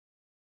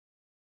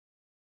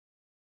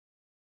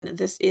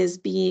this is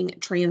being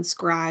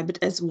transcribed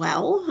as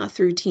well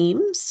through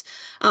Teams.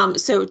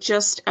 So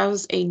just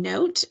as a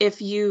note,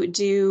 if you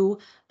do,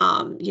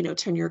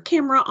 turn your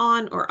camera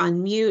on or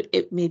unmute,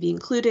 it may be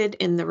included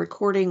in the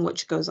recording,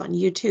 which goes on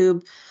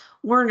YouTube.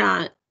 We're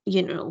not,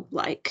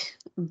 like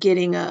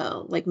getting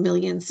a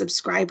million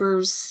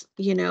subscribers,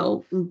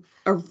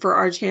 or for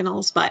our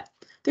channels, but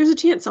there's a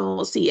chance someone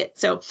will see it.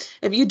 So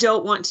if you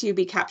don't want to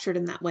be captured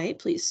in that way,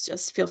 please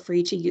just feel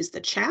free to use the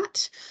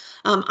chat.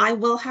 I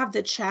will have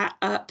the chat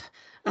up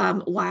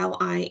while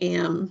I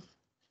am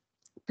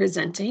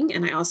presenting,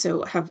 and I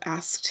also have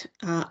asked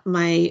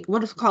my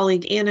wonderful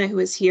colleague Anna, who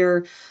is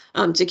here,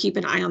 to keep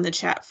an eye on the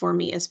chat for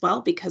me as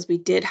well, because we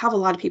did have a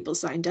lot of people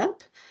signed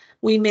up.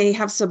 We may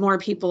have some more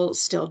people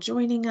still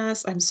joining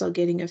us. I'm still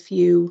getting a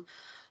few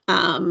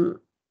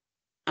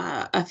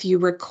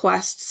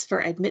requests for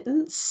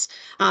admittance.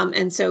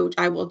 And so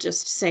I will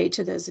just say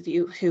to those of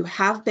you who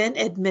have been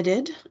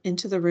admitted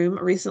into the room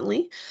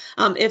recently,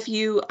 if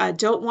you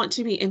don't want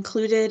to be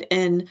included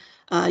in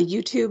a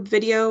YouTube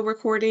video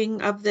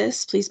recording of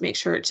this, please make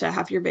sure to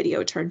have your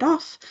video turned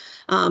off.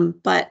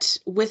 But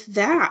with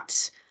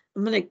that,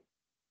 I'm going to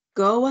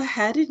go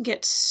ahead and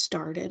get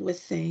started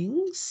with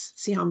things.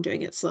 See how I'm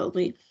doing it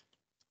slowly.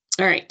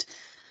 All right,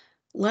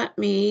 let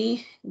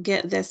me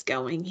get this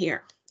going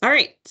here. All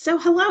right, so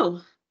hello.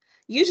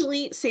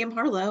 Usually Sam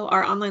Harlow,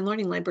 our online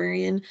learning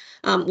librarian,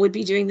 would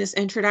be doing this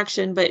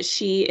introduction, but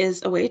she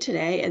is away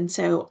today. And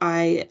so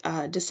I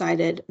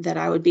decided that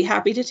I would be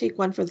happy to take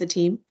one for the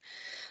team.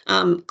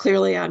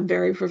 Clearly, I'm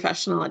very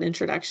professional at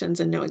introductions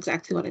and know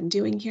exactly what I'm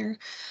doing here.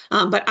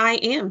 But I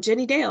am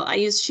Jenny Dale. I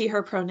use she,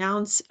 her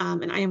pronouns,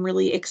 and I am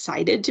really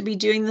excited to be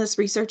doing this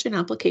research and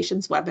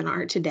applications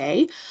webinar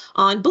today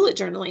on bullet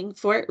journaling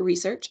for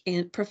research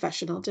and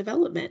professional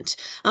development.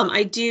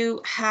 I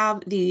do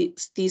have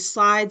these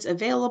slides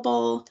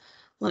available.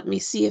 Let me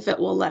see if it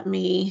will let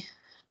me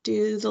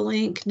do the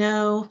link.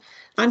 No,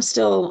 I'm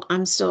still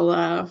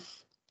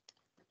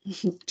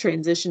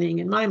transitioning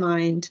in my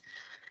mind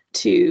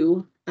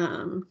to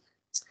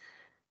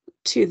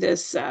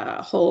this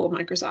whole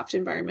Microsoft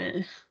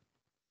environment.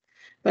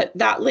 But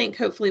that link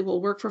hopefully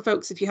will work for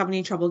folks. If you have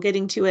any trouble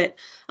getting to it,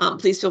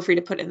 please feel free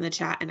to put it in the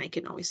chat and I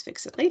can always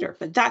fix it later.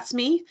 But that's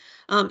me.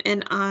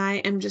 And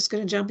I am just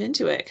going to jump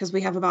into it because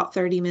we have about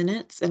 30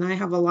 minutes and I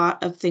have a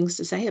lot of things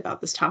to say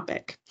about this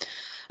topic.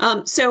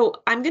 So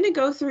I'm going to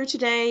go through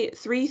today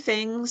three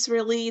things,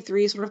 really,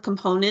 three sort of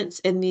components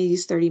in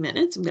these 30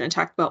 minutes. I'm going to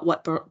talk about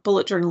what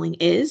bullet journaling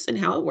is and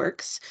how it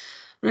works.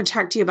 I'm going to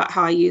talk to you about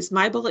how I use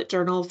my bullet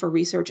journal for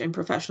research and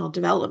professional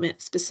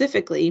development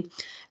specifically.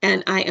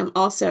 And I am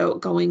also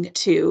going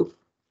to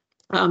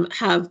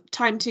have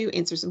time to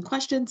answer some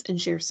questions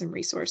and share some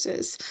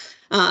resources.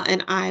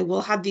 And I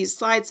will have these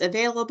slides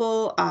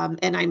available,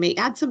 and I may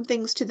add some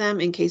things to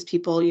them in case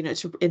people,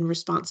 in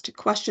response to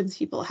questions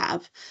people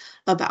have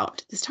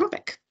about this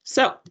topic.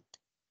 So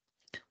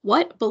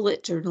what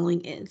bullet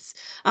journaling is.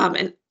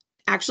 And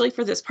actually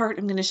for this part,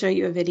 I'm going to show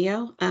you a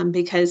video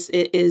because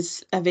it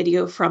is a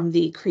video from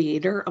the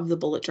creator of the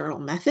bullet journal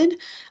method.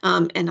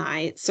 And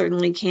I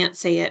certainly can't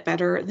say it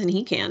better than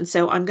he can.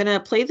 So I'm going to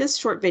play this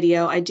short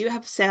video. I do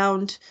have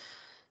sound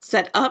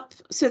set up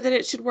so that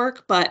it should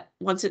work, but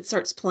once it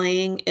starts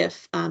playing,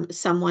 if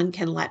someone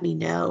can let me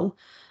know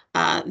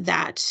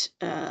that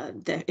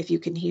if you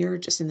can hear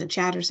just in the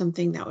chat or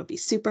something, that would be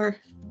super.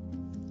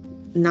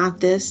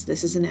 Not this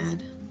is an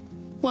ad.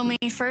 When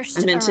we first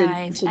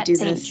arrived at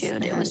St.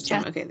 Jude, it was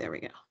just... Okay, there we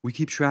go. We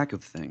keep track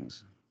of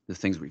things, the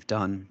things we've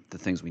done, the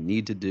things we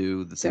need to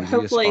do, the things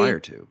we aspire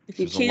to. If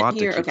you There's a lot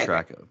to keep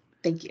track of.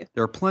 Thank you.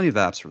 There are plenty of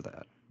apps for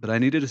that, but I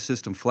needed a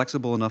system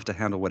flexible enough to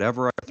handle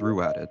whatever I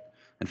threw at it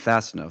and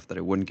fast enough that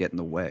it wouldn't get in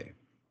the way.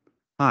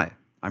 Hi,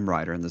 I'm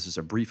Ryder, and this is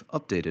a brief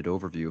updated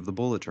overview of the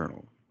bullet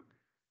journal.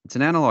 It's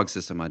an analog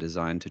system I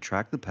designed to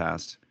track the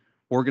past,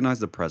 organize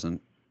the present,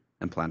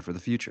 and plan for the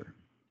future.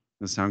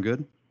 Does that sound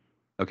good?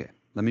 Okay,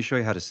 let me show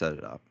you how to set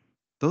it up.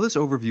 Though this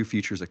overview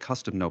features a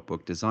custom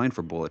notebook designed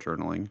for bullet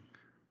journaling,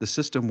 the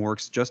system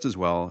works just as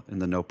well in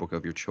the notebook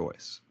of your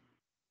choice.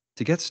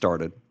 To get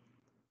started,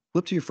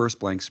 flip to your first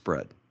blank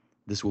spread.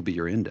 This will be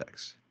your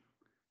index.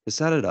 To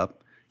set it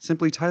up,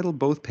 simply title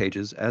both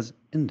pages as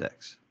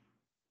Index.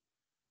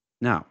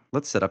 Now,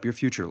 let's set up your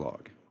future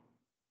log.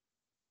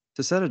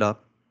 To set it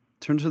up,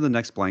 turn to the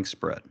next blank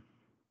spread.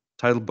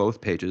 Title both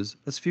pages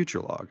as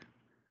Future Log.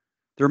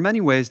 There are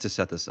many ways to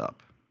set this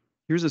up.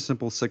 Here's a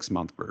simple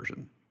 6-month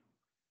version.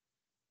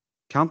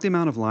 Count the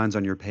amount of lines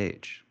on your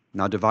page.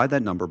 Now divide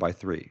that number by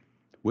 3.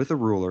 With a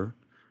ruler,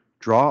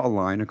 draw a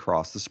line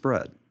across the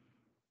spread.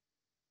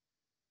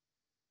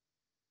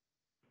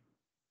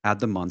 Add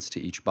the months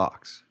to each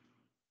box.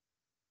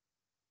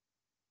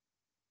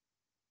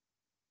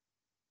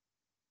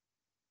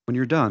 When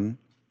you're done,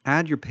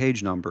 add your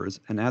page numbers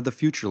and add the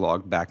future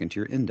log back into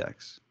your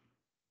index.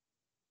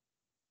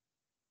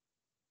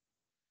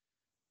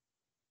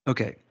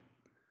 Okay,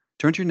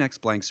 turn to your next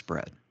blank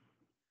spread.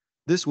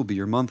 This will be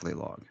your monthly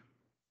log.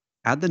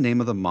 Add the name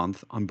of the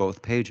month on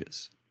both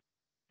pages.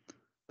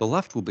 The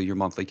left will be your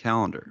monthly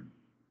calendar.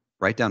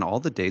 Write down all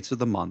the dates of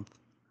the month,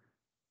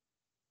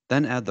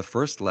 then add the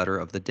first letter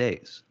of the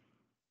days.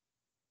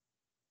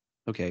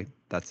 Okay,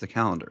 that's the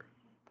calendar.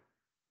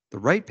 The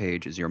right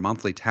page is your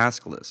monthly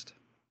task list.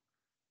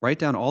 Write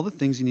down all the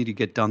things you need to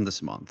get done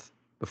this month.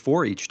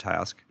 Before each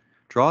task,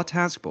 draw a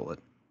task bullet,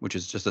 which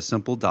is just a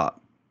simple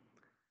dot.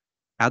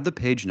 Add the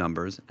page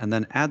numbers and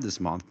then add this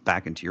month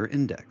back into your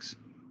index.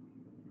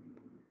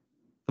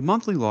 The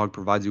monthly log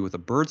provides you with a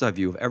bird's eye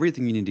view of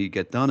everything you need to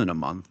get done in a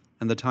month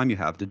and the time you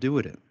have to do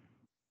it in.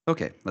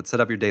 Okay, let's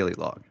set up your daily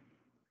log.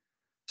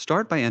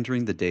 Start by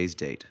entering the day's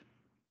date.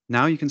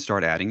 Now you can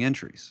start adding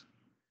entries.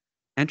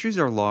 Entries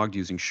are logged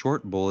using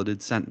short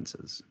bulleted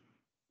sentences.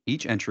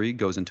 Each entry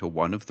goes into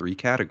one of three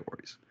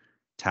categories: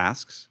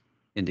 tasks,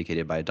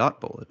 indicated by a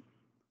dot bullet,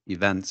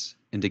 events,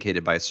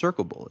 indicated by a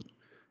circle bullet,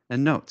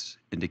 and notes,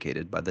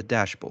 indicated by the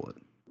dash bullet.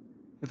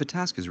 If a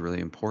task is really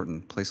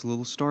important, place a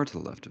little star to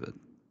the left of it.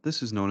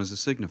 This is known as a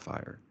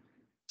signifier.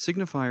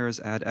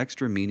 Signifiers add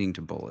extra meaning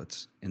to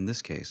bullets, in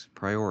this case,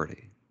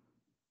 priority.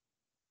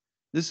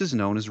 This is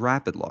known as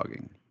rapid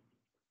logging.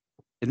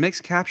 It makes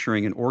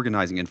capturing and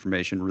organizing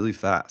information really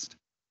fast.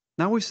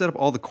 Now we've set up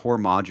all the core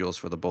modules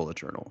for the bullet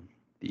journal: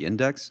 the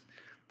index,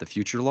 the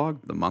future log,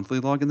 the monthly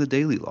log, and the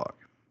daily log.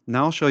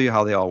 Now I'll show you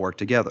how they all work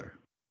together.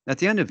 At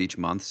the end of each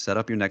month, set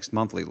up your next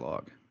monthly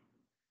log.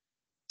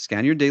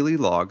 Scan your daily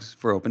logs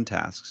for open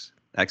tasks.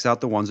 X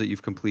out the ones that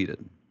you've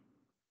completed.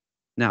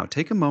 Now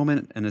take a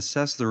moment and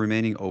assess the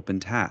remaining open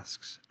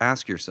tasks.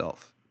 Ask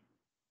yourself,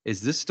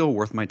 is this still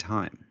worth my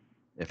time?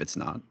 If it's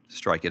not,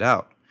 strike it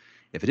out.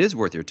 If it is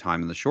worth your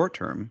time in the short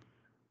term,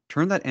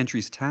 turn that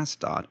entry's task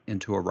dot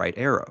into a right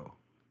arrow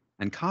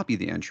and copy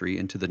the entry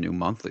into the new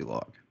monthly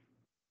log.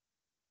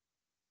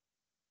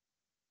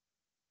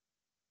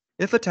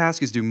 If a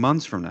task is due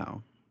months from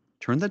now,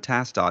 turn the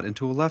task dot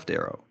into a left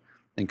arrow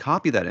and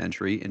copy that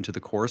entry into the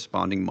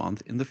corresponding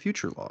month in the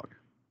future log.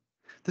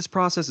 This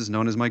process is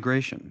known as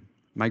migration.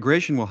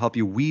 Migration will help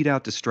you weed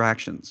out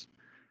distractions.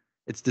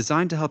 It's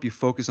designed to help you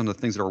focus on the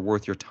things that are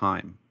worth your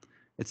time.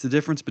 It's the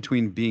difference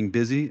between being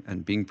busy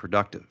and being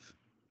productive.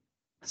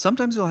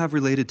 Sometimes you'll have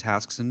related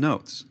tasks and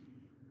notes.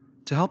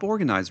 To help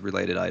organize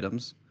related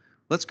items,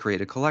 let's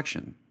create a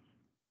collection.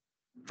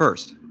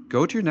 First,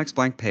 go to your next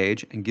blank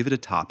page and give it a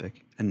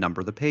topic and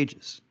number the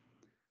pages.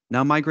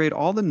 Now migrate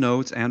all the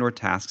notes and/or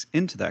tasks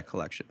into that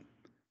collection.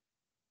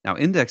 Now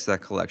index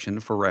that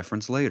collection for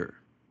reference later.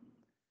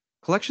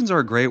 Collections are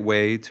a great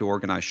way to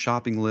organize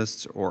shopping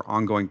lists or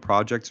ongoing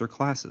projects or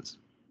classes.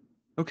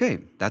 Okay,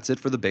 that's it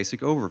for the basic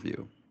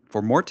overview.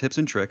 For more tips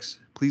and tricks,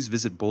 please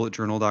visit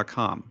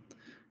bulletjournal.com.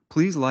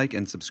 Please like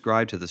and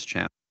subscribe to this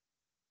channel.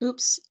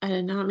 Oops, I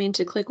did not mean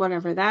to click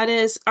whatever that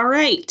is. All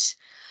right.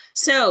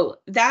 So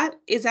that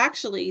is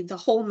actually the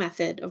whole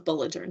method of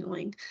bullet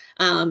journaling.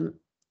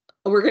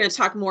 We're going to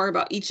talk more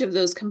about each of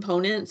those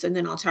components, and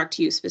then I'll talk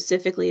to you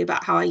specifically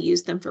about how I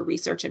use them for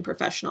research and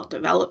professional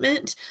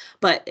development.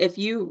 But if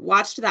you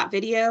watched that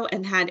video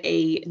and had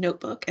a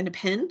notebook and a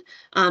pen,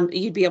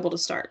 you'd be able to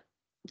start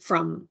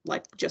from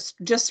like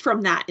just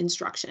from that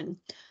instruction.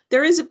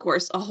 There is, of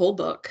course, a whole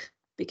book,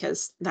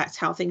 because that's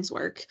how things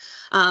work.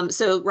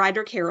 So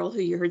Ryder Carroll,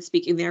 who you heard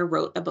speaking there,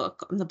 wrote a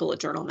book on the bullet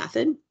journal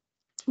method.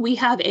 We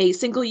have a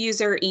single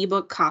user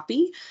ebook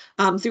copy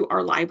through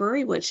our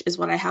library, which is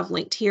what I have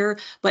linked here.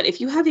 But if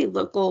you have a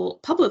local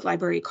public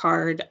library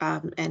card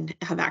and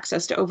have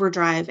access to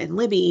Overdrive and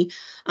Libby,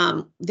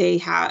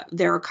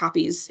 there are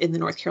copies in the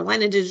North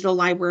Carolina Digital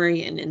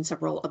Library and in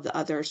several of the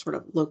other sort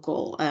of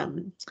local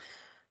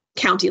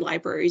county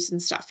libraries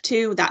and stuff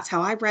too. That's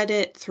how I read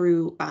it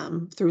through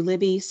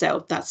Libby.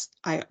 So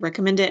I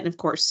recommend it. And of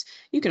course,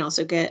 you can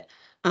also get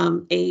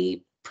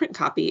a print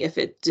copy if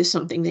it is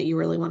something that you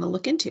really want to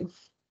look into.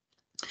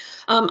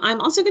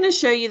 I'm also going to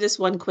show you this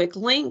one quick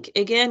link.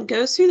 Again,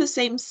 goes through the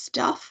same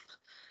stuff,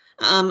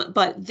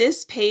 but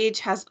this page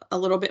has a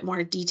little bit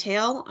more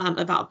detail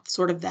about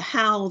sort of the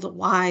how, the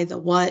why, the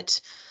what,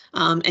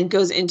 and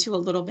goes into a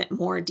little bit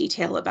more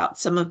detail about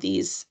some of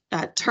these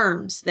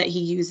terms that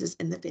he uses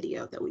in the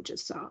video that we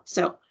just saw.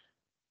 So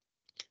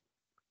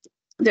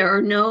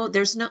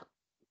there's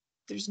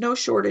no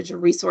shortage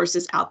of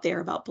resources out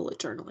there about bullet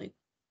journaling.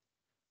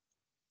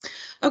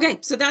 Okay,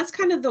 so that's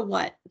kind of the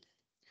what.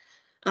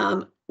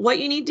 What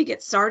you need to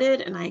get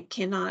started, and I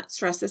cannot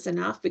stress this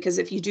enough, because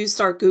if you do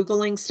start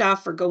Googling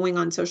stuff or going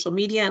on social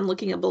media and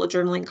looking at bullet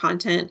journaling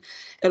content,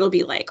 it'll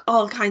be like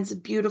all kinds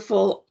of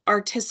beautiful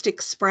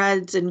artistic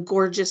spreads and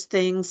gorgeous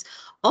things.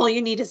 All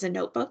you need is a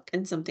notebook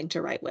and something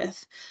to write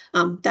with.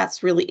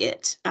 That's really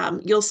it.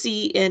 You'll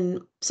see in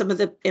some of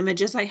the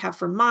images I have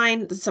for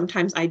mine,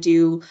 sometimes I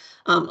do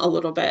I add a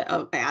little bit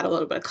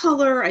of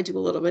color, I do a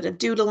little bit of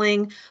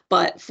doodling,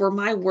 but for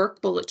my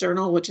work bullet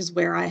journal, which is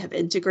where I have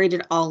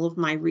integrated all of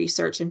my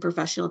research and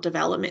professional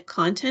development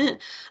content,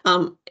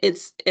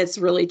 it's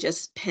really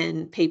just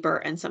pen, paper,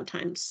 and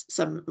sometimes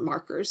some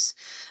markers.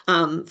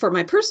 For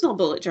my personal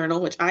bullet journal,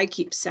 which I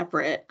keep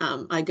separate,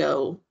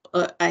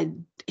 I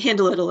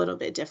handle it a little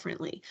bit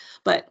differently,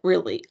 but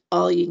really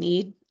all you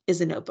need is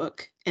a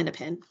notebook and a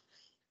pen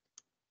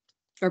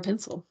or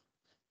pencil.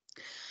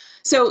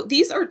 So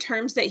these are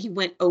terms that he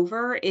went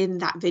over in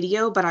that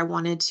video, but I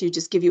wanted to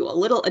just give you a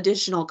little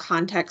additional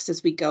context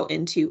as we go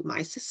into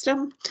my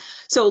system.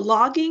 So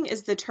logging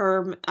is the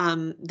term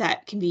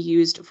that can be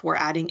used for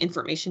adding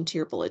information to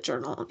your bullet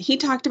journal. He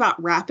talked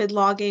about rapid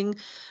logging,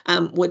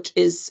 which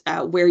is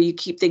where you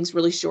keep things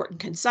really short and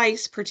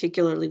concise,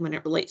 particularly when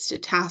it relates to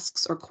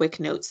tasks or quick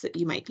notes that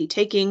you might be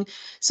taking.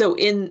 So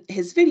in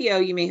his video,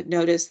 you may have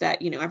noticed that,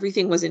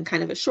 everything was in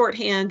kind of a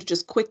shorthand,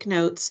 just quick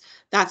notes.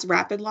 That's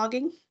rapid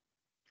logging.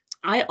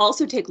 I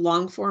also take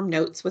long form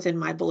notes within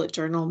my bullet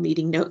journal,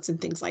 meeting notes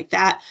and things like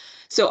that.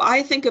 So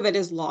I think of it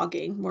as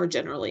logging more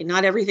generally.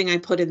 Not everything I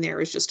put in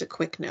there is just a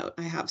quick note.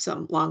 I have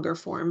some longer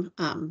form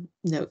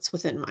notes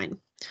within mine.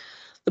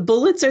 The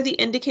bullets are the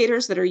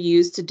indicators that are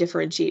used to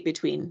differentiate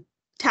between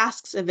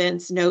tasks,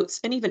 events,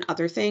 notes, and even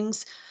other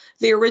things.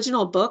 The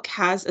original book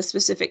has a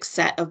specific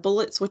set of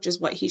bullets, which is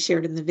what he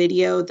shared in the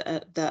video,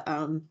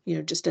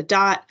 just a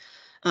dot,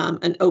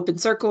 an open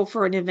circle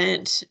for an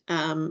event,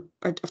 or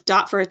a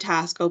dot for a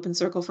task, open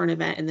circle for an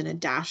event, and then a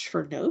dash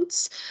for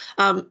notes.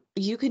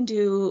 You can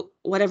do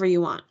whatever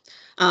you want.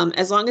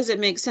 As long as it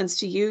makes sense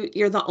to you,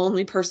 you're the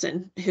only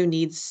person who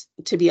needs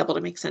to be able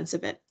to make sense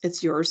of it.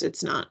 It's yours.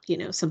 It's not,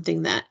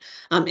 something that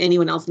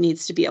anyone else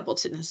needs to be able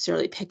to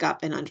necessarily pick up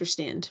and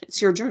understand.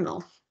 It's your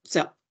journal.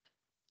 So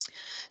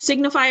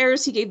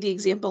signifiers, he gave the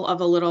example of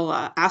a little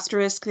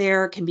asterisk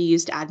there, can be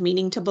used to add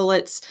meaning to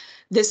bullets.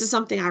 This is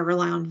something I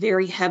rely on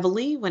very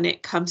heavily when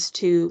it comes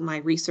to my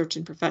research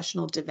and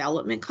professional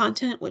development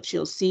content, which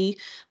you'll see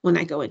when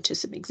I go into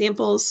some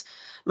examples.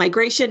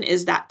 Migration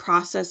is that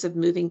process of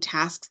moving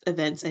tasks,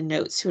 events, and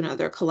notes to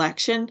another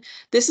collection.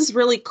 This is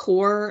really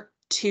core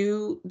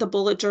to the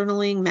bullet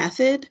journaling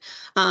method.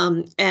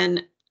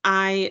 And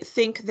I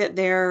think that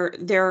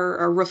there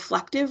are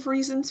reflective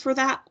reasons for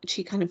that, which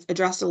he kind of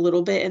addressed a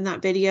little bit in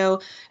that video.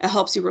 It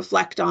helps you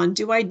reflect on,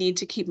 do I need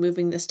to keep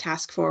moving this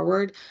task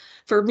forward?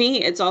 For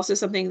me, it's also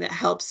something that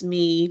helps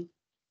me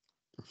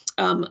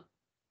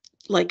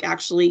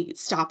actually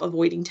stop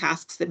avoiding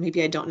tasks that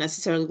maybe I don't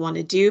necessarily want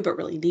to do, but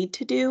really need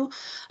to do.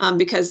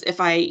 Because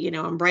if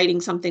I'm writing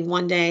something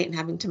one day and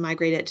having to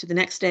migrate it to the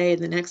next day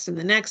and the next and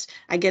the next,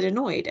 I get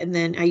annoyed. And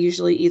then I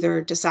usually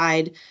either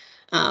decide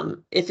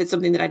if it's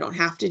something that I don't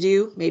have to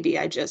do, maybe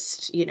I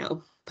just,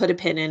 put a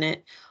pin in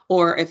it.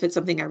 Or if it's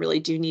something I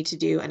really do need to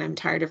do and I'm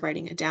tired of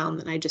writing it down,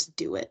 then I just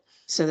do it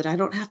so that I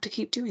don't have to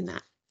keep doing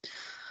that.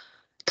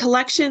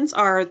 Collections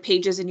are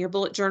pages in your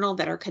bullet journal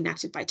that are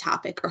connected by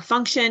topic or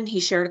function.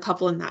 He shared a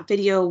couple in that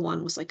video.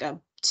 One was like a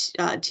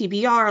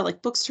TBR,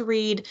 like books to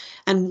read,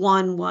 and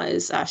one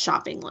was a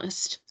shopping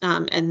list,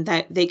 and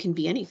that they can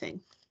be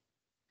anything.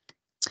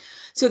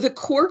 So the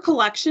core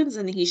collections,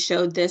 and he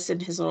showed this in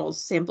his little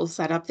sample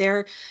setup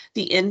there,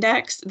 the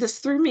index, this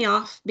threw me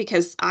off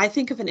because I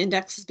think of an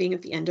index as being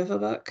at the end of a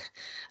book.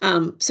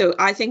 So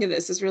I think of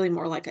this as really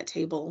more like a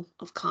table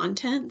of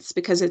contents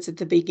because it's at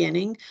the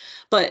beginning.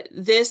 But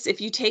this, if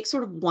you take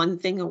sort of one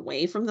thing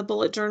away from the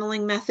bullet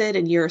journaling method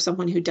and you're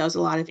someone who does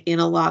a lot of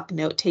analog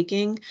note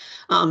taking,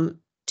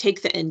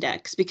 take the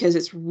index because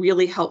it's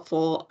really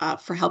helpful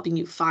for helping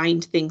you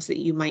find things that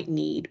you might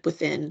need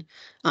within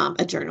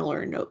a journal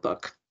or a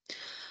notebook.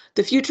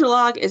 The future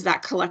log is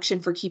that collection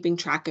for keeping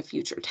track of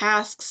future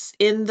tasks.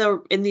 In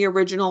the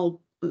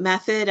original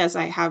method, as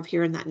I have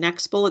here in that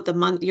next bullet, the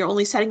month, you're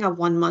only setting up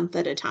 1 month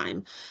at a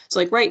time. So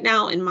like right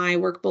now in my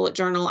work bullet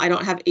journal, I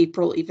don't have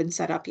April even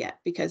set up yet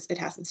because it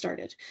hasn't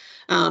started.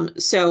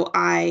 So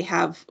I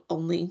have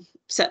only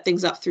set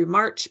things up through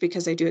March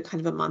because I do it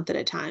kind of a month at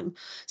a time.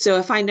 So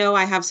if I know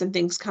I have some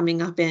things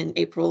coming up in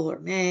April or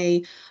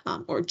May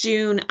or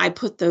June, I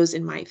put those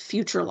in my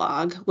future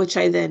log, which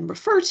I then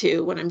refer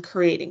to when I'm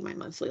creating my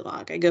monthly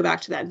log. I go back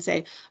to that and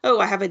say,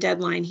 oh, I have a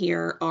deadline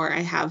here, or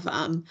I have,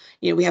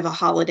 we have a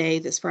holiday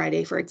this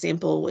Friday, for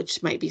example,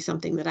 which might be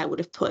something that I would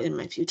have put in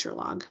my future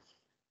log.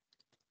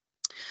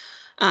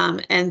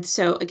 And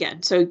so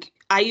again, so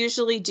I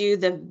usually do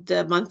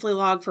the monthly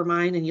log for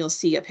mine, and you'll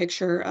see a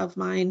picture of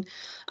mine.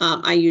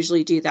 I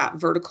usually do that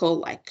vertical,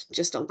 like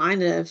just a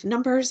line of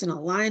numbers and a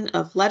line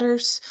of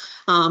letters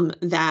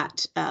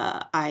that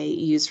I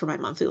use for my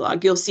monthly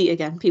log. You'll see,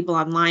 again, people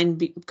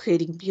online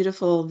creating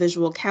beautiful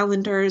visual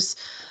calendars.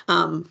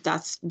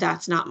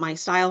 That's not my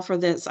style for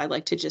this. I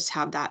like to just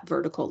have that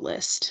vertical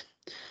list.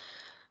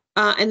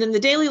 And then the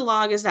daily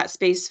log is that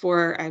space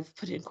for, I've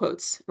put in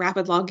quotes,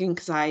 rapid logging,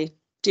 because I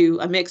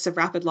do a mix of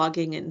rapid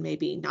logging and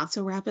maybe not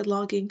so rapid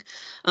logging,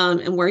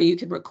 and where you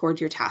can record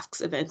your tasks,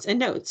 events, and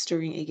notes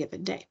during a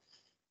given day.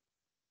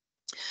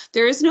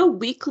 There is no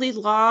weekly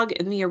log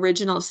in the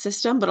original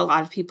system, but a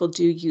lot of people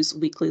do use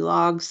weekly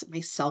logs,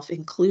 myself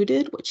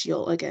included, which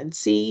you'll again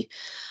see.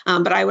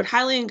 But I would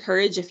highly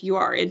encourage, if you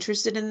are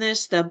interested in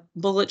this, the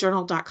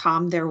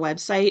bulletjournal.com, their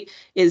website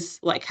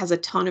has a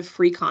ton of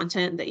free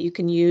content that you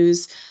can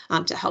use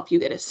to help you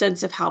get a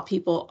sense of how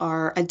people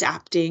are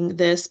adapting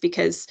this,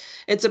 because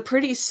it's a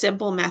pretty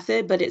simple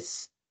method, but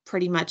it's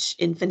pretty much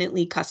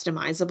infinitely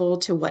customizable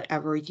to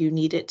whatever you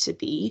need it to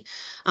be.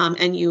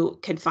 And you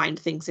can find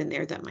things in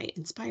there that might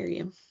inspire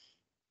you.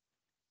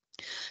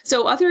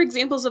 So other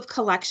examples of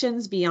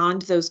collections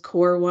beyond those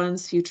core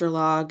ones, future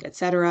log,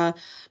 etc.,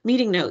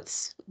 meeting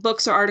notes,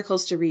 books or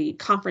articles to read,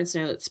 conference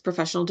notes,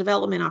 professional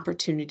development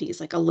opportunities,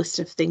 like a list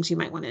of things you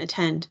might want to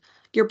attend,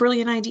 your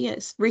brilliant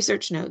ideas,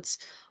 research notes,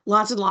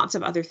 lots and lots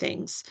of other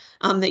things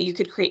that you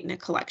could create in a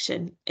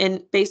collection.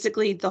 And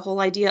basically the whole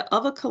idea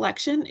of a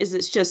collection is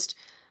it's just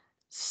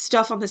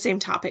stuff on the same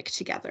topic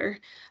together.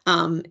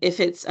 If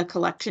it's a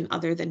collection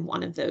other than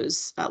one of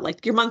those,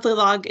 like your monthly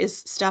log is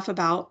stuff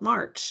about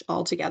March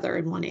all together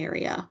in one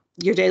area.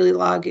 Your daily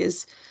log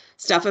is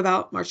stuff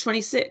about March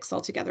 26th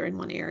all together in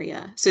one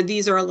area. So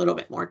these are a little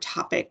bit more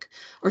topic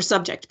or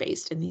subject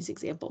based in these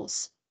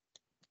examples.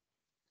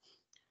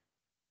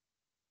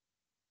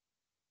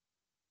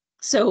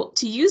 So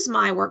to use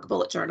my work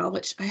bullet journal,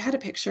 which I had a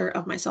picture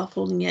of myself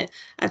holding it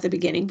at the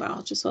beginning, but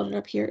I'll just hold it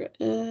up here.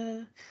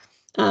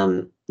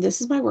 This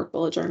is my work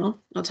bullet journal.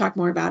 I'll talk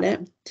more about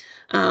it.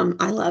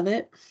 I love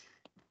it.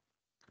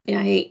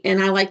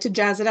 And I like to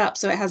jazz it up.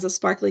 So it has a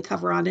sparkly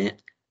cover on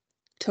it.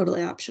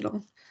 Totally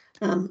optional.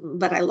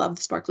 But I love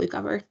the sparkly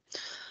cover.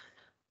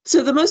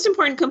 So the most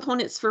important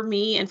components for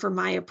me and for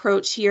my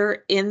approach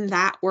here in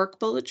that work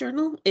bullet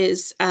journal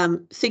is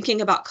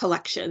thinking about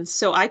collections.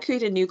 So I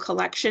create a new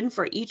collection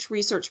for each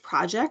research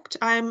project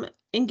I'm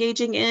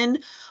engaging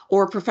in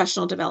or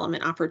professional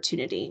development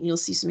opportunity. And you'll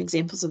see some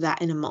examples of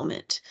that in a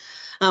moment.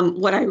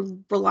 What I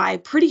rely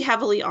pretty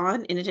heavily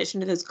on, in addition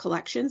to those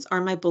collections,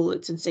 are my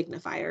bullets and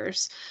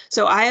signifiers.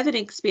 So I have an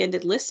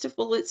expanded list of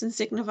bullets and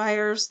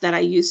signifiers that I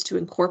use to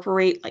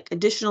incorporate like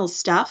additional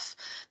stuff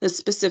that's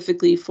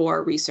specifically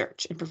for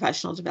research and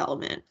professional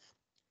development.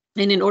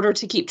 And in order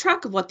to keep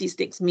track of what these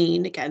things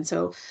mean, again,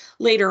 so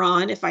later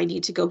on, if I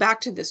need to go back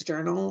to this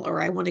journal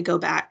or I want to go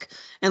back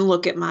and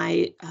look at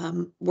my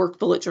work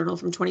bullet journal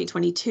from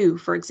 2022,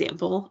 for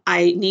example,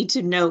 I need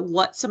to know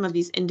what some of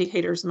these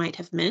indicators might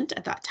have meant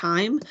at that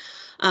time,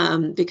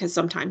 because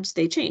sometimes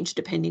they change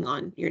depending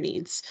on your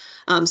needs.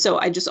 So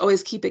I just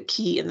always keep a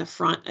key in the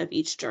front of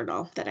each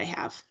journal that I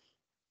have.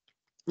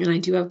 And I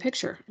do have a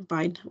picture of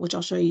mine, which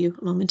I'll show you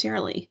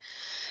momentarily.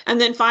 And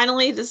then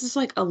finally, this is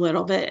like a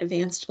little bit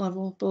advanced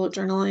level bullet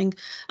journaling,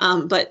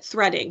 but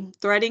threading.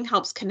 Threading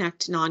helps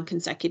connect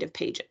non-consecutive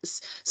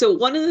pages. So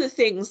one of the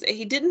things,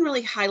 he didn't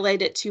really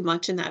highlight it too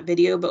much in that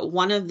video, but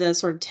one of the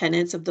sort of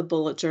tenets of the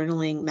bullet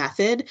journaling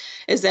method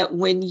is that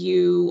when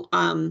you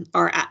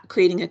are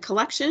creating a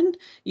collection,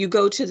 you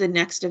go to the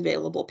next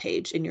available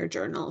page in your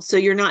journal. So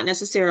you're not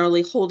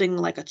necessarily holding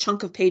like a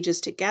chunk of pages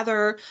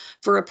together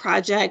for a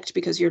project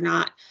because you're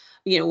not,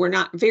 we're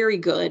not very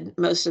good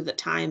most of the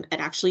time at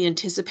actually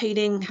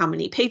anticipating how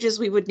many pages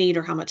we would need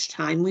or how much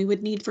time we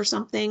would need for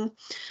something.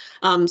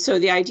 So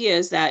the idea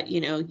is that,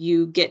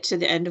 you get to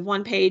the end of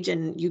one page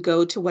and you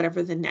go to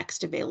whatever the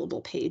next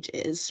available page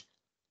is.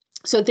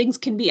 So things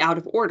can be out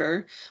of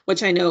order,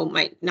 which I know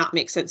might not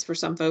make sense for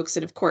some folks.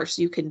 And of course,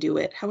 you can do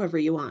it however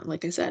you want.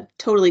 Like I said,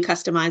 totally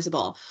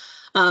customizable.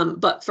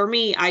 But for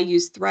me, I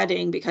use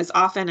threading because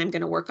often I'm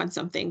going to work on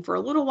something for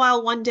a little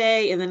while one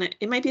day, and then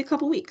it might be a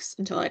couple weeks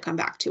until I come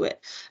back to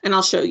it. And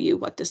I'll show you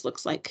what this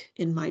looks like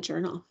in my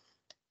journal.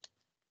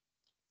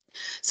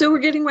 So we're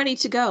getting ready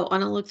to go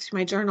on a look through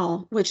my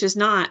journal, which is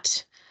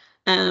not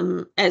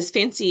as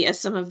fancy as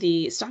some of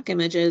the stock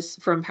images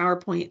from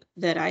PowerPoint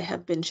that I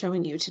have been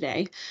showing you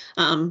today.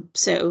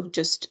 So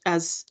just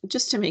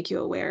to make you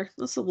aware,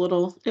 that's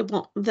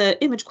the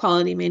image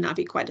quality may not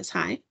be quite as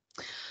high.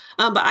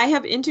 But I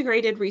have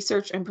integrated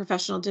research and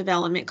professional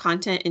development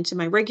content into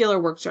my regular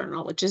work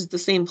journal, which is the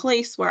same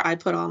place where I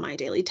put all my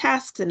daily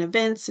tasks and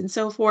events and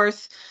so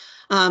forth.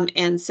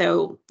 And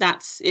so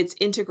it's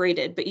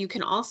integrated, but you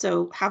can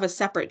also have a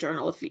separate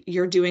journal if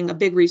you're doing a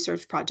big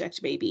research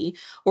project, maybe,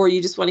 or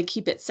you just want to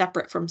keep it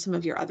separate from some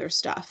of your other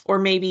stuff. Or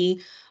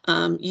maybe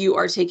you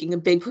are taking a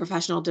big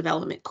professional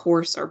development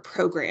course or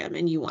program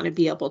and you want to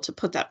be able to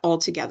put that all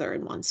together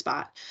in one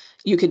spot.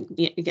 You can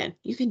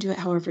do it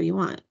however you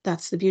want.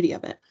 That's the beauty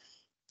of it.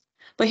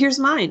 But here's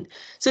mine.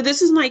 So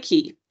this is my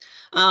key.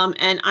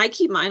 And I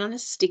keep mine on a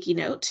sticky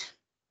note,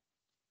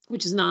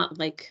 which is not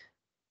like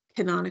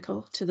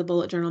canonical to the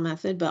bullet journal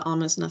method, but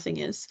almost nothing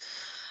is.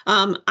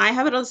 I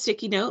have it on a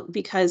sticky note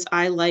because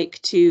I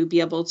like to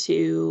be able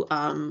to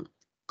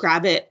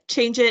grab it,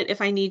 change it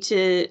if I need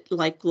to,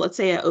 like, let's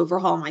say I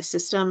overhaul my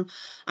system,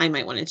 I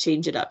might want to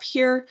change it up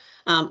here,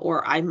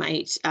 or I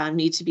might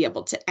need to be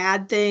able to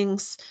add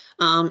things.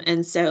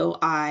 And so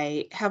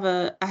I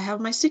have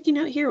my sticky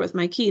note here with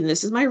my key. And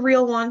this is my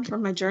real one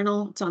from my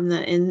journal. It's on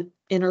the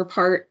inner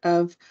part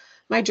of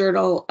my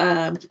journal,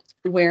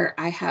 where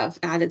I have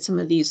added some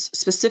of these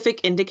specific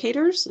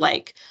indicators,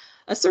 like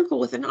a circle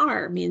with an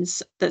R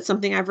means that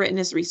something I've written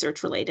is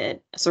research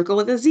related. A circle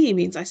with a Z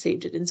means I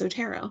saved it in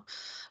Zotero.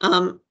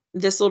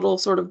 This little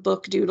sort of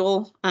book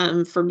doodle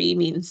for me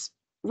means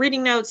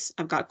reading notes.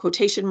 I've got a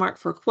quotation mark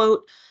for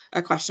quote,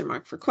 a question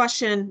mark for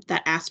question,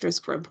 that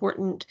asterisk for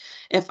important.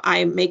 If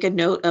I make a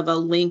note of a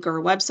link or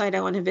a website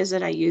I want to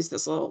visit, I use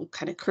this little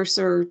kind of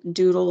cursor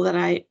doodle that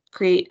I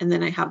create, and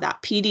then I have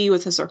that PD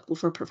with a circle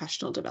for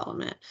professional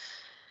development.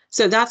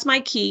 So that's my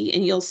key,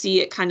 and you'll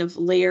see it kind of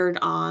layered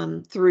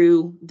on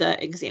through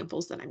the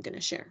examples that I'm going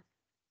to share.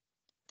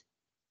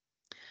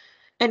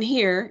 And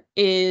here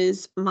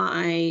is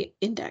my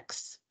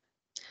index.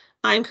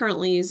 I'm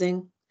currently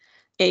using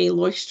a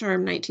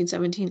Leuchtturm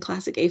 1917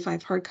 Classic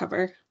A5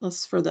 hardcover.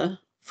 That's for the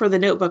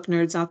notebook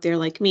nerds out there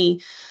like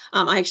me.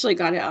 I actually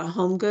got it at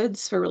Home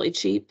Goods for really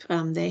cheap.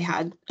 They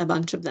had a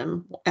bunch of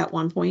them at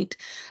one point.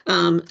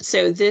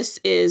 So this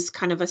is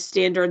kind of a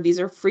standard. These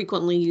are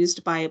frequently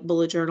used by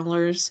bullet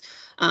journalers.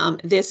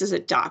 This is a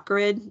dot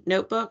grid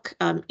notebook.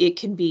 It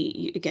can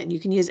be, again, you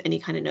can use any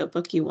kind of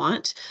notebook you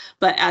want,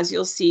 but as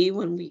you'll see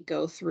when we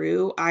go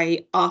through,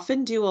 I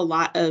often do a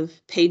lot of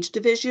page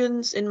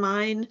divisions in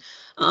mine,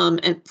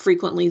 and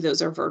frequently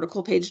those are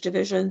vertical page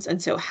divisions.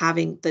 And so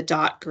having the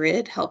dot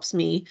grid helps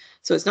me.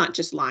 So it's not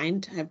just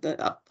lined. I have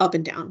the up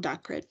and down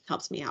dot grid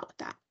helps me out with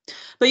that.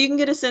 But you can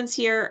get a sense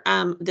here.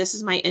 This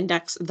is my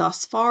index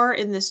thus far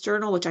in this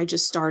journal, which I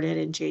just started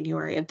in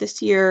January of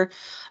this year.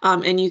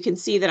 And you can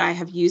see that I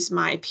have used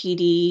my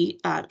PD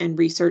and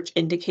research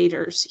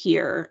indicators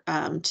here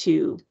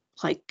to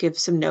like give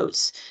some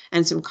notes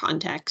and some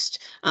context.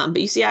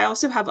 But you see, I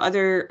also have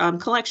other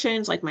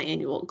collections like my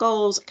annual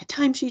goals, like a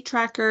timesheet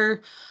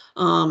tracker,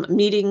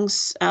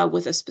 meetings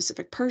with a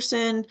specific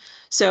person.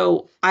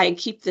 So I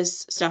keep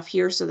this stuff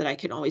here so that I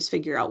can always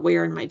figure out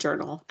where in my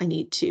journal I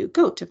need to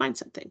go to find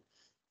something.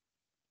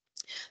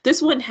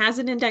 This one has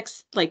an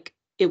index, like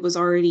it was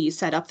already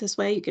set up this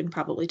way. You can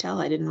probably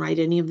tell I didn't write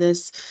any of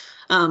this,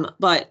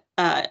 but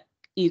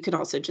you can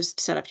also just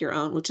set up your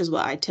own, which is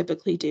what I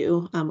typically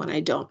do when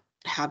I don't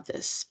have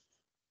this.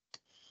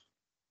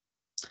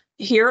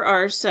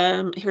 Here's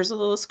a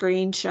little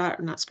snapshot,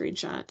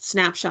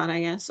 I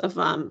guess,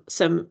 of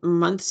some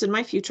months in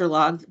my future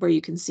log where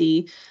you can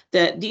see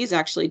that these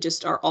actually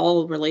just are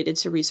all related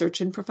to research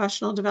and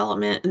professional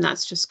development. And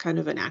that's just kind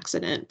of an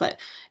accident,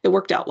 but it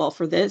worked out well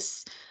for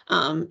this.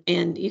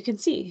 And you can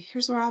see,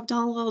 here's where I've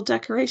done a little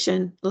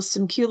decoration with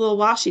some cute little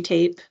washi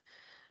tape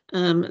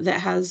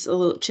that has a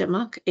little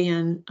chipmunk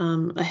and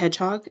a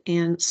hedgehog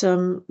and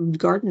some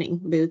gardening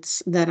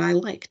boots that I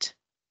liked.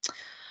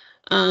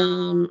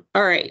 All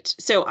right,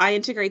 so I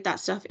integrate that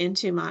stuff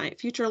into my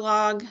future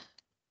log.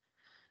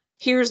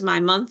 Here's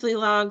my monthly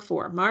log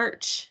for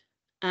March,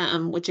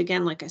 which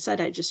again, like I said,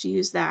 I just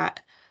use that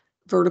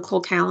vertical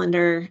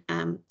calendar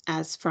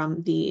as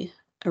from the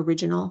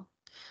original.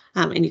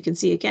 And you can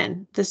see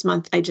again, this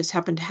month, I just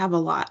happen to have a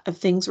lot of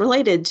things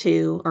related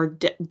to, or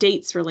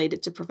dates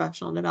related to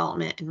professional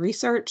development and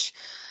research.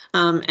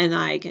 And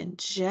I can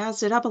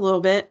jazz it up a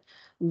little bit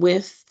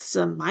with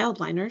some mild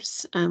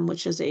liners,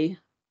 which is a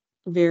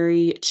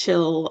very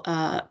chill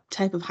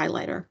type of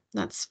highlighter.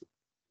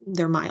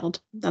 They're mild.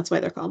 That's why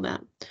they're called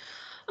that.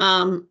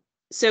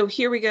 So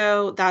here we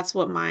go. That's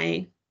what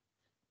my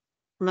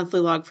monthly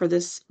log for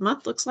this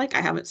month looks like.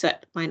 I haven't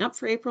set mine up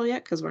for April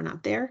yet because we're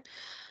not there.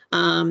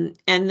 And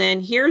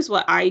then here's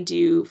what I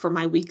do for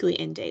my weekly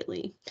and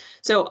daily.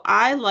 So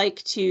I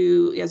like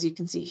to, as you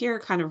can see here,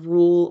 kind of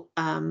rule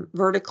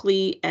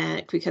vertically,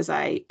 and because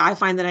I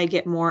find that I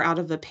get more out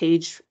of the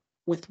page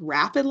with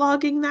rapid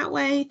logging that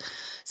way.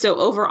 So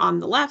over on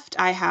the left,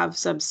 I have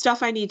some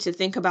stuff I need to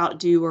think about,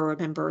 do, or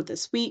remember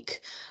this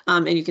week.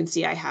 And you can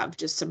see I have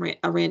just a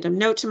random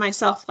note to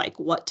myself, like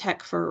what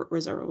tech for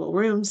reservable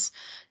rooms,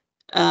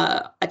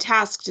 a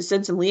task to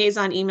send some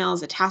liaison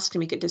emails, a task to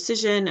make a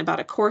decision about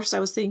a course I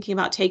was thinking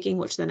about taking,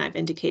 which then I've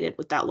indicated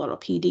with that little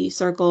PD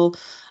circle,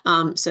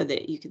 so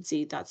that you can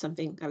see that's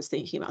something I was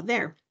thinking about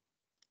there.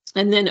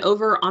 And then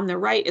over on the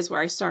right is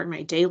where I start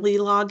my daily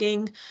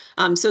logging.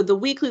 So the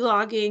weekly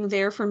logging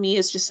there for me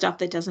is just stuff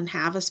that doesn't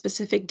have a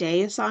specific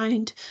day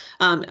assigned,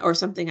 or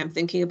something I'm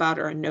thinking about,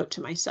 or a note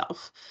to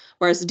myself.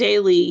 Whereas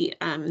daily,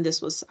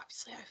 this was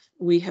obviously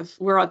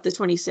we're at the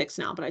 26th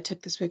now, but I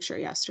took this picture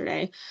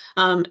yesterday.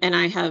 And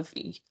I have,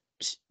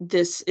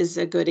 this is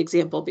a good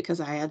example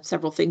because I had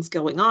several things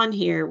going on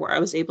here where I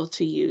was able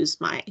to use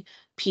my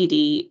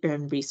PD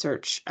and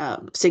research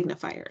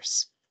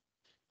signifiers.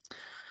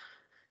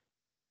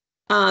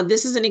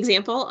 This is an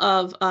example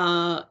of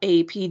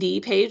a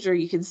PD page, or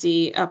you can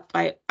see up.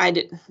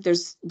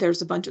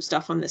 There's a bunch of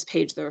stuff on this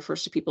page that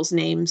refers to people's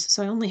names,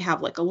 so I only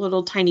have like a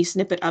little tiny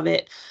snippet of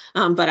it.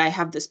 But I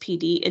have this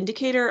PD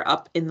indicator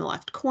up in the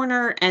left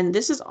corner, and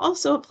this is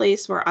also a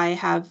place where I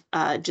have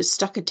just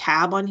stuck a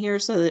tab on here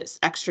so that it's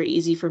extra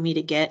easy for me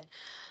to get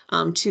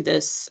to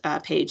this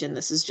page. And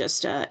this is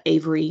just a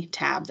Avery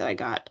tab that I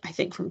got, I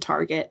think, from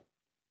Target.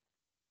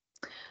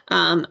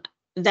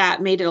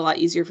 That made it a lot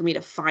easier for me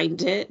to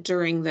find it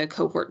during the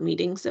cohort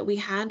meetings that we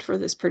had for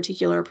this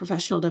particular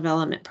professional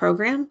development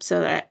program, so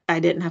that I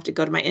didn't have to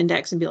go to my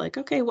index and be like,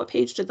 okay, what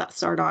page did that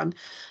start on?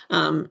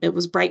 It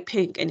was bright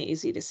pink and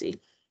easy to see.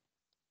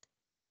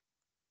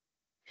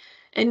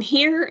 And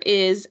here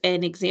is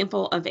an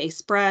example of a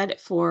spread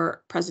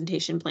for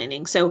presentation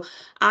planning. So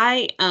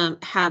I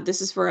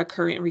this is for a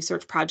current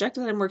research project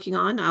that I'm working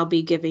on. I'll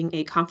be giving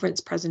a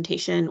conference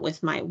presentation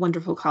with my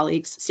wonderful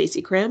colleagues,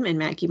 Stacey Krim and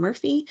Maggie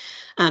Murphy,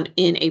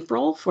 in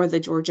April for the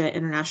Georgia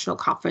International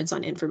Conference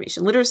on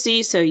Information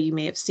Literacy. So you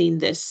may have seen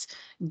this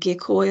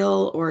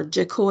Gicoil or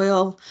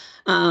Gicoil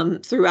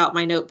throughout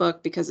my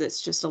notebook because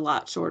it's just a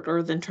lot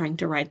shorter than trying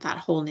to write that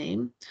whole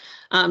name.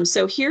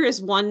 So here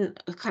is one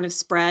kind of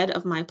spread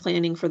of my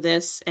planning for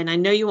this. And I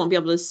know you won't be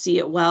able to see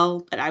it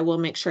well, but I will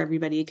make sure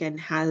everybody again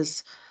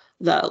has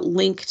the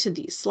link to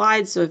these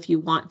slides. So if you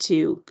want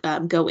to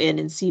go in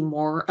and see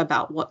more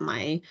about what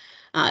my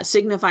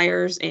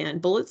signifiers and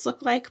bullets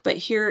look like, but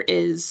here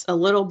is a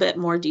little bit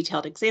more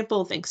detailed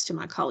example, thanks to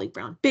my colleague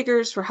Brown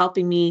Biggers for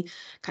helping me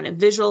kind of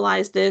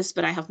visualize this,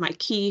 but I have my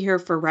key here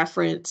for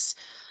reference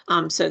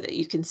so that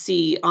you can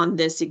see on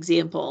this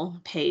example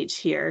page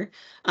here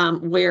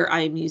where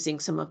I'm using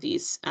some of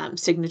these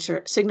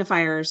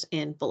signifiers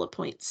and bullet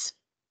points.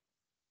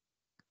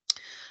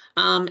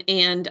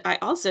 And I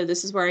also,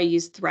 this is where I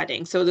use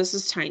threading. So this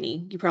is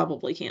tiny. You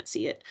probably can't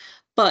see it,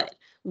 but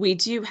we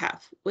do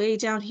have way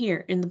down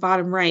here in the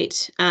bottom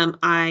right,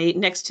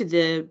 next to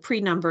the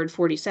pre-numbered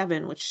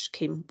 47, which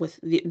came with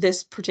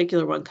this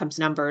particular one comes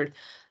numbered.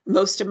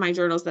 Most of my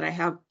journals that I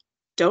have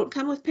don't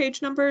come with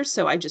page numbers.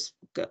 So I just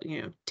go,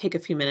 take a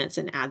few minutes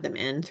and add them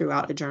in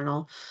throughout a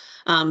journal.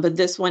 But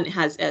this one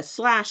has a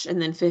slash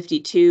and then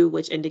 52,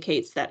 which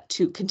indicates that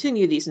to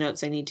continue these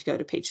notes, I need to go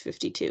to page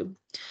 52.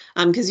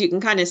 Because you can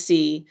kind of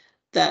see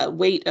the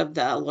weight of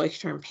the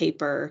Leuchtturm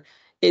paper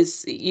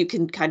is, you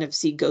can kind of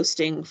see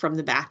ghosting from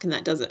the back, and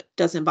that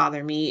doesn't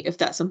bother me. If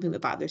that's something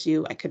that bothers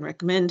you, I can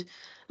recommend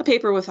a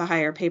paper with a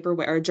higher paper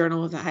weight or a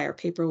journal with a higher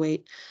paper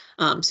weight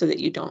so that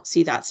you don't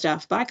see that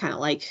stuff. But I kind of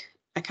like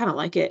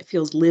it. It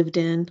feels lived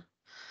in.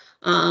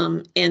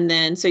 And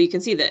then, so you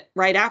can see that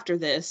right after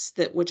this,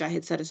 which I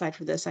had set aside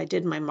for this, I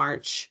did my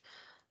March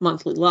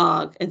monthly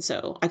log. And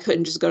so I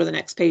couldn't just go to the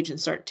next page and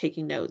start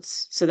taking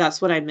notes. So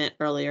that's what I meant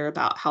earlier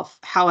about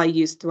how I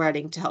use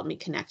threading to help me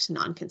connect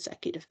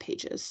non-consecutive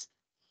pages.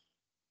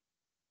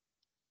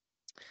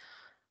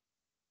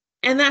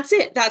 And that's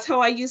it. That's how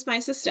I use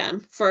my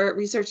system for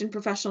research and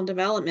professional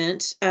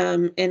development.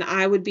 And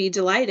I would be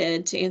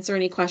delighted to answer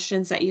any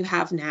questions that you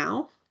have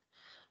now.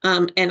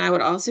 And I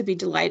would also be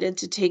delighted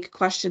to take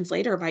questions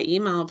later by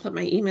email. I'll put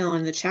my email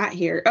in the chat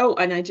here. Oh,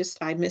 and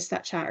I missed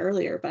that chat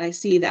earlier, but I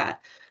see that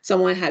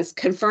someone has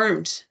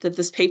confirmed that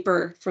this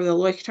paper for the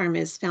Leuchtturm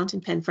is fountain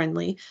pen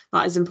friendly.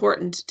 That is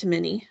important to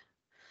many.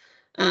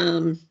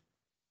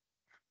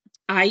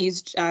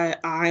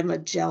 I'm a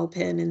gel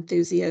pen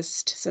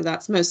enthusiast, so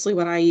that's mostly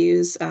what I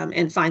use,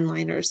 and fine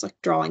liners like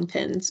drawing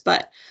pens,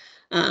 but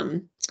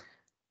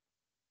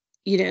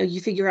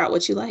you figure out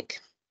what you like.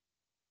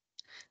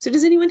 So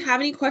does anyone have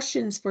any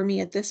questions for me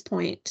at this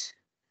point?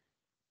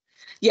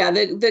 Yeah,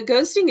 the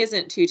ghosting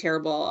isn't too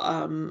terrible.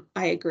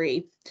 I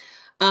agree.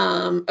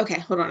 Okay,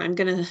 hold on.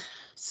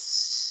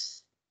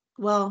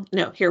 Well,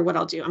 no, here, what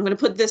I'll do. I'm gonna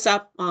put this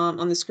up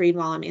on the screen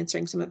while I'm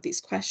answering some of these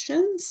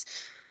questions.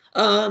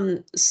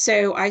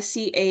 So I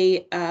see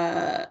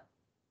a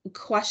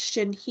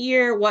question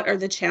here. What are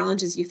the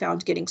challenges you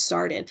found getting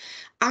started?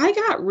 I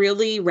got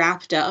really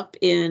wrapped up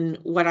in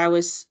what I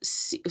was,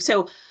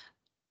 so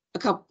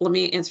let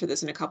me answer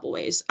this in a couple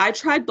ways. I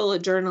tried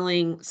bullet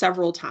journaling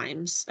several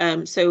times.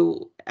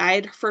 So I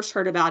had first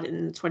heard about it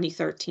in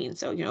 2013,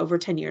 so over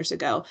 10 years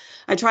ago.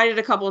 I tried it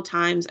a couple of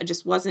times. I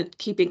just wasn't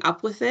keeping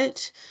up with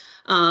it.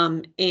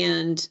 But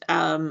in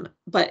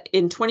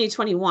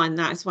 2021,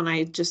 that's when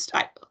it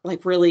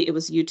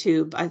was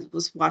YouTube. I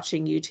was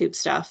watching YouTube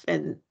stuff,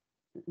 and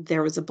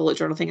there was a bullet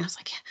journal thing. I was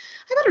like,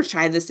 I better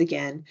try this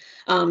again.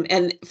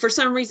 And for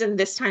some reason,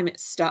 this time it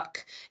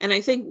stuck. And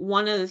I think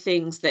one of the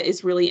things that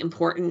is really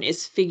important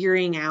is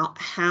figuring out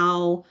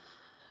how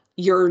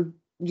your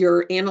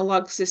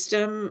analog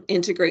system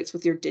integrates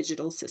with your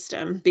digital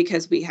system,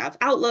 because we have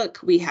Outlook,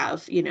 we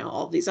have,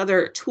 all these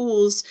other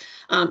tools.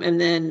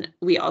 And then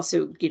we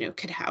also,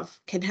 can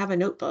have a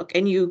notebook,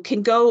 and you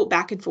can go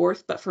back and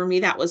forth. But for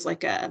me, I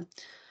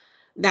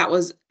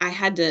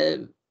had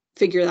to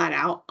figure that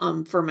out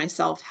for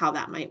myself, how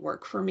that might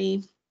work for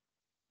me.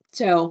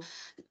 So,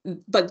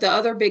 but the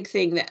other big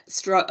thing that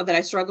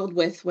I struggled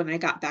with when I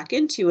got back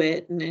into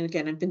it, and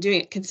again, I've been doing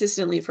it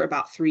consistently for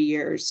about 3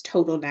 years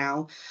total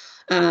now,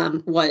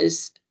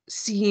 was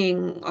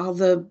seeing all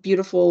the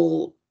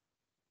beautiful,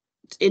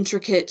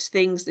 intricate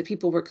things that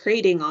people were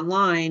creating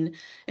online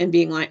and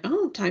being like,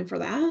 oh, time for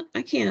that.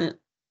 I can't,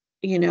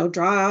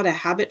 draw out a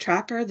habit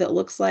tracker that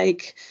looks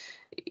like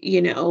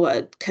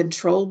a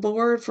control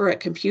board for a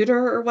computer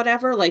or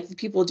whatever. Like,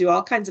 people do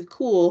all kinds of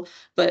cool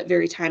but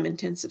very time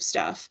intensive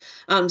stuff.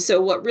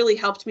 So what really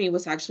helped me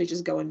was actually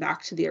just going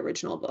back to the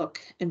original book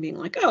and being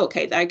like, oh,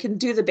 okay, I can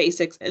do the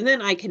basics and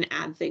then I can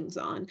add things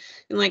on.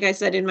 And like I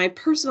said, in my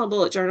personal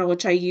bullet journal,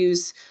 which I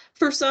use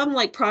for some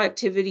like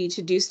productivity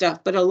to do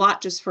stuff, but a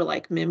lot just for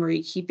like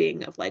memory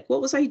keeping of like,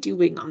 what was I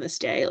doing on this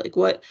day? Like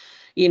what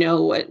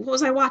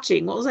was I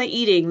watching? What was I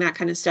eating? That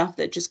kind of stuff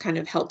that just kind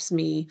of helps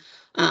me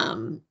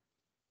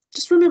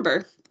just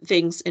remember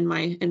things in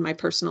my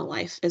personal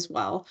life as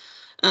well.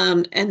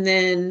 And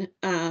then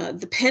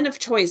the pen of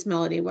choice,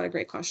 Melody, what a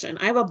great question.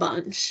 I have a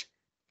bunch.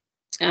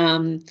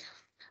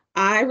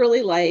 I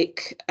really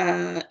like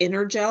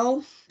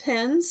Energel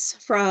pens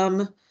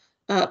from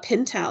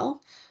Pentel.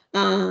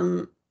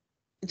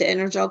 The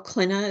Energel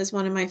Clina is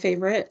one of my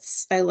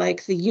favorites. I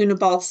like the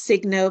Uniball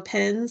Signo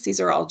pens. These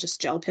are all just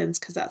gel pens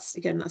because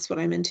that's what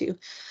I'm into.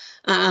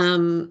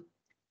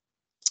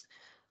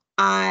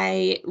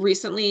 I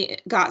recently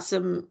got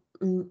some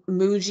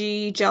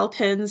Muji gel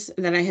pens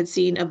that I had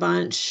seen a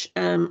bunch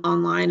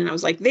online, and I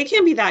was like, they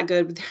can't be that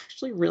good, but they're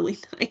actually really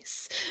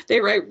nice.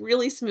 They write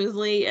really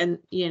smoothly, and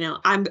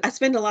I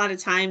spend a lot of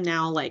time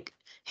now like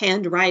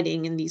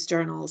handwriting in these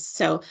journals,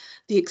 so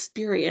the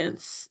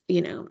experience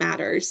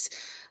matters.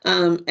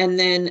 And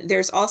then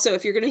there's also,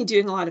 if you're going to be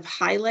doing a lot of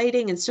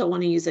highlighting and still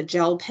want to use a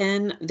gel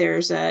pen,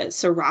 there's a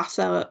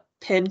Sarasa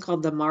pen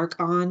called the Mark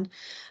On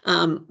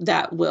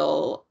that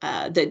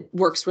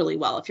works really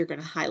well if you're going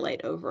to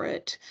highlight over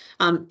it.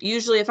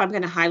 Usually if I'm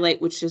going to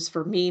highlight, which is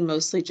for me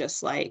mostly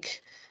just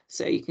like,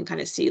 so you can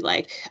kind of see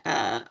like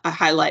a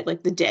highlight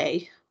like the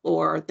day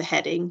or the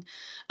heading,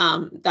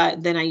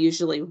 then I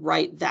usually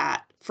write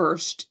that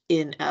first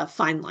in a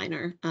fine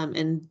liner.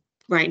 And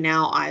right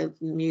now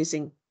I'm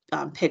using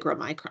Pigma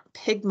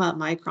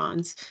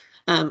microns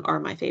are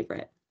my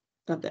favorite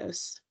of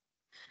those.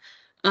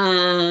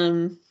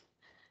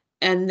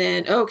 And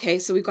then, okay,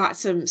 so we've got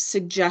some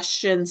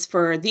suggestions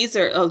for, these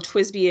are,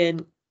 TWSBI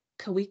and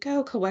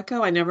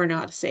Kaweco. I never know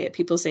how to say it.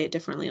 People say it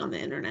differently on the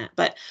internet,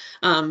 but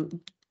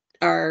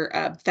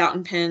our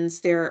fountain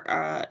pens,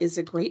 there is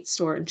a great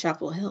store in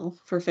Chapel Hill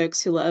for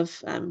folks who love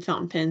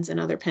fountain pens and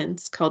other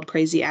pens called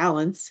Crazy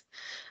Allen's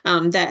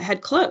that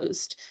had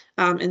closed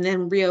and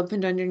then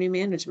reopened under new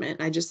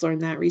management. I just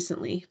learned that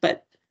recently,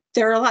 but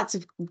there are lots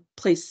of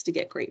places to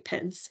get great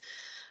pens.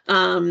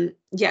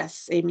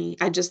 Yes, Amy,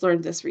 I just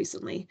learned this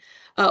recently.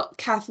 Oh,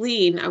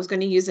 Kathleen, I was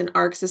going to use an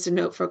arc system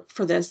note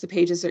for this. The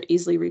pages are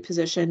easily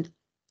repositioned.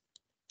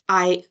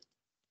 I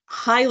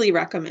highly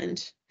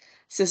recommend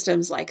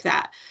systems like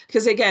that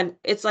because again,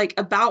 it's like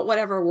about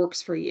whatever works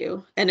for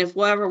you. And if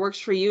whatever works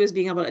for you is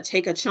being able to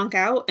take a chunk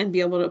out and be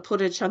able to put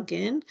a chunk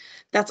in,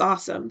 that's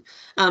awesome.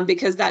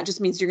 Because that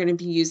just means you're going to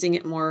be using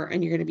it more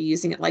and you're going to be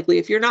using it likely.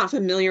 If you're not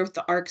familiar with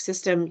the ARC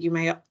system,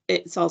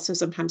 it's also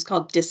sometimes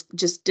called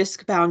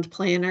disc bound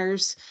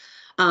planners.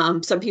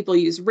 Some people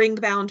use ring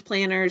bound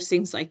planners,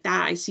 things like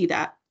that. I see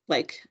that,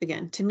 like,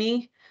 again, to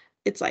me,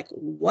 it's like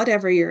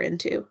whatever you're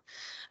into.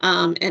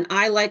 And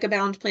I like a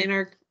bound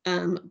planner,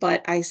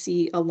 but I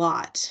see a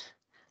lot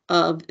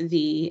of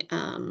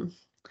benefits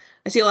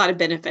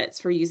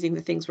for using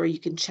the things where you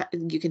can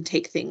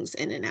take things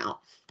in and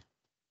out.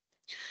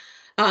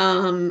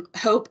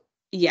 Hope,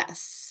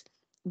 yes.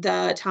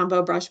 The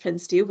Tombow brush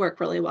pens do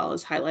work really well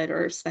as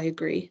highlighters. I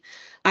agree.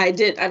 I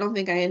don't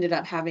think I ended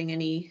up showing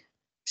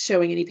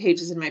any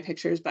pages in my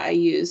pictures, but I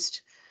used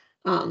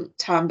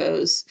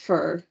Tombows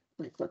for,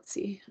 like, let's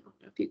see. I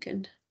don't know if you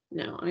can.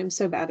 No, I'm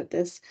so bad at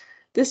this.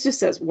 This just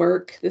says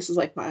work. This is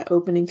like my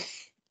opening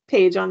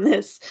page on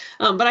this.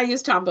 But I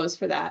use Tombows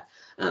for that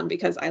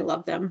because I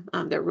love them.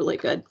 They're really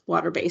good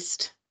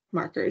water-based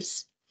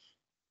markers.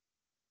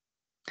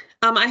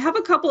 I have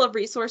a couple of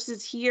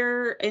resources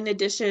here in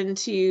addition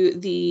to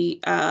the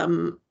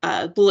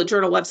bullet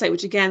journal website,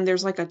 which again,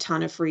 there's like a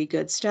ton of free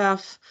good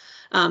stuff.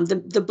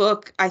 The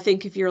book, I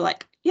think if you're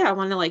like, yeah, I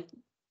want to like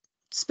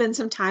spend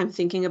some time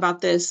thinking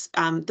about this.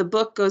 The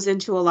book goes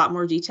into a lot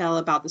more detail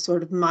about the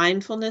sort of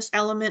mindfulness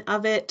element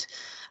of it.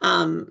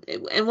 And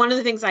one of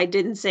the things I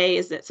didn't say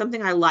is that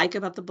something I like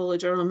about the bullet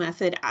journal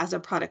method as a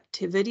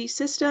productivity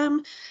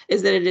system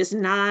is that it is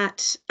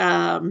not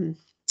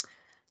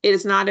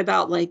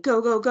about like,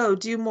 go,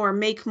 do more,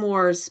 make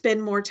more,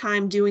 spend more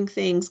time doing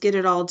things, get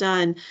it all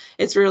done.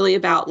 It's really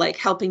about like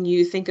helping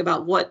you think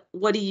about what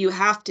do you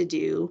have to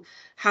do?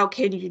 How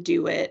can you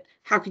do it?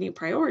 How can you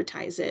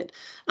prioritize it?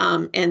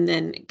 And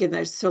then again,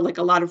 there's like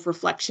a lot of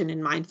reflection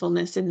and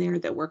mindfulness in there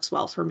that works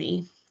well for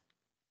me.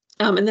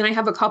 And then I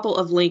have a couple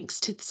of links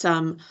to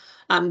some,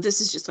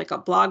 this is just like a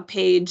blog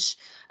page.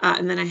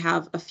 And then I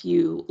have a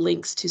few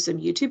links to some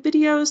YouTube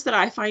videos that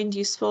I find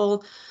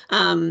useful.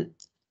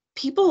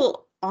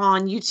 People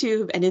on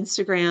YouTube and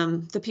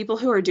Instagram, the people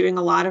who are doing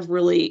a lot of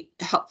really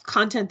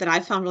content that I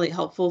found really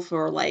helpful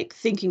for like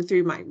thinking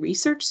through my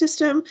research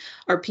system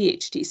are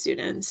PhD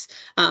students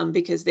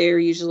because they're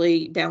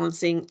usually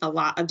balancing a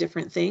lot of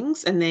different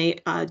things and they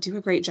do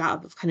a great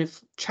job of kind of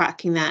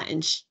tracking that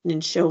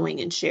and showing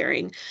and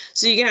sharing.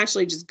 So you can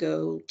actually just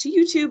go to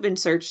YouTube and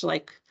search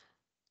like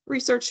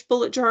research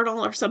bullet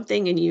journal or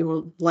something, and you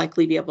will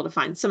likely be able to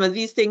find some of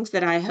these things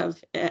that I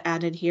have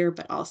added here,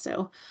 but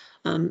also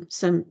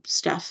some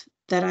stuff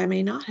that I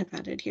may not have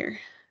added here.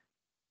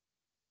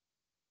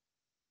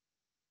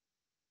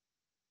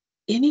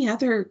 Any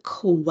other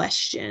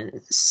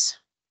questions?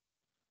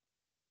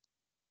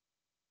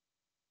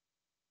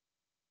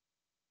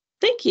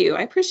 Thank you.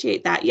 I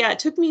appreciate that. Yeah, it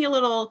took me a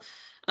little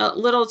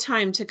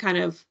time to kind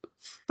of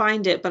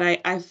find it, but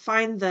I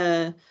find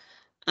the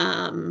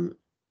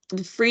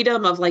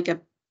freedom of like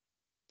a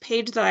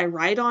page that I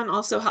write on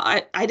also.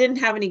 I didn't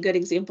have any good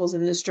examples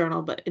in this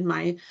journal, but in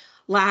my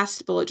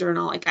last bullet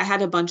journal, like I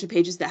had a bunch of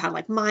pages that had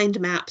like mind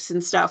maps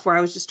and stuff where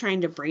I was just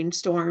trying to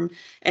brainstorm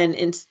and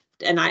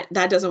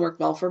that doesn't work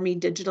well for me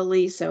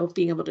digitally. So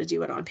being able to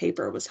do it on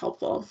paper was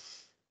helpful.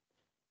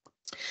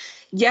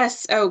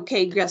 Yes.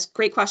 Okay. Yes.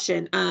 Great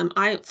question.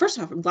 First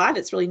off, I'm glad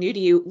it's really new to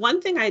you.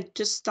 One thing I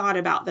just thought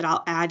about that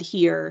I'll add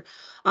here,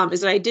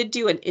 is that I did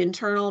do an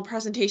internal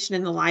presentation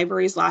in the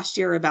libraries last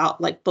year about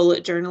like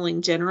bullet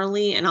journaling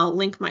generally, and I'll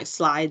link my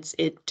slides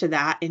to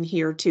that in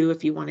here too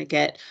if you want to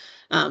get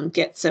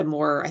some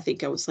more. I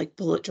think it was like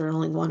bullet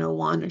journaling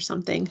 101 or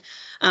something.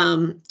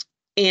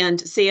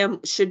 And Sam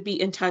should be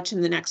in touch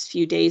in the next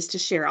few days to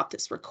share out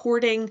this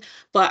recording.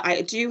 But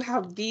I do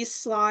have these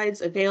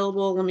slides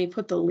available. Let me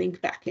put the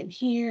link back in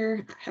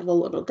here. I have a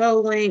little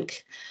Go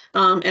link.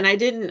 And I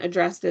didn't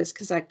address this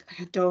because I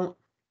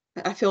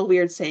feel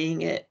weird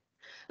saying it.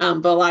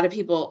 But a lot of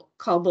people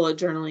call bullet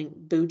journaling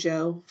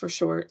Bujo for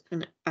short.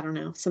 And I don't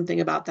know,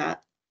 something about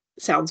that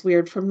sounds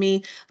weird from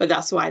me, but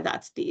that's why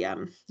that's the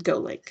Go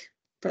link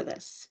for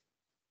this.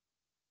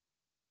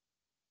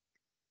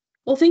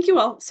 Well, thank you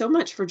all so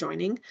much for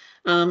joining.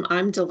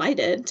 I'm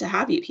delighted to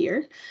have you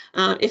here.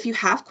 If you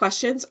have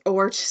questions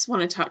or just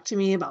want to talk to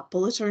me about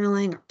bullet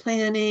journaling or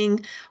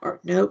planning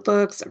or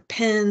notebooks or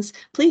pens,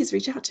 please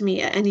reach out to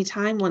me at any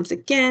time. Once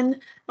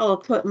again, I'll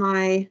put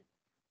my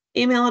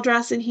email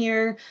address in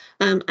here,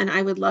 and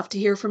I would love to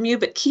hear from you.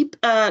 But keep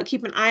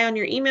an eye on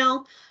your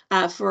email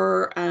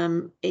for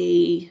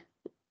a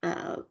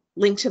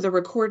link to the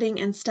recording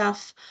and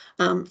stuff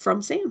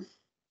from Sam.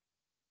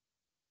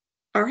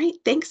 All right.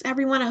 Thanks,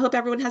 everyone. I hope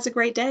everyone has a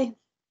great day.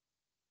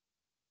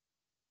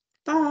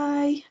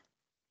 Bye.